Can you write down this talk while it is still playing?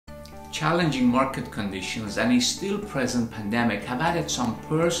challenging market conditions and a still present pandemic have added some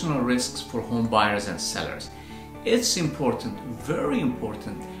personal risks for home buyers and sellers. It's important, very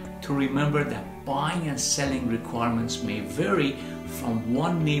important, to remember that buying and selling requirements may vary from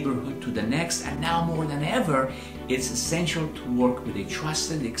one neighborhood to the next, and now more than ever, it's essential to work with a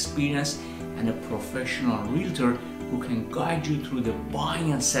trusted, experienced, and a professional realtor who can guide you through the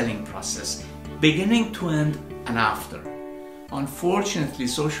buying and selling process, beginning to end and after. Unfortunately,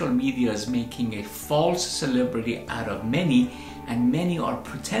 social media is making a false celebrity out of many, and many are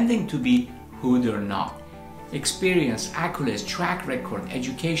pretending to be who they're not. Experience, accolades, track record,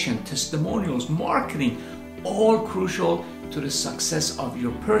 education, testimonials, marketing, all crucial to the success of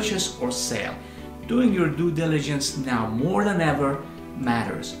your purchase or sale. Doing your due diligence now more than ever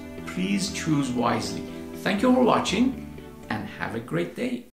matters. Please choose wisely. Thank you for watching and have a great day.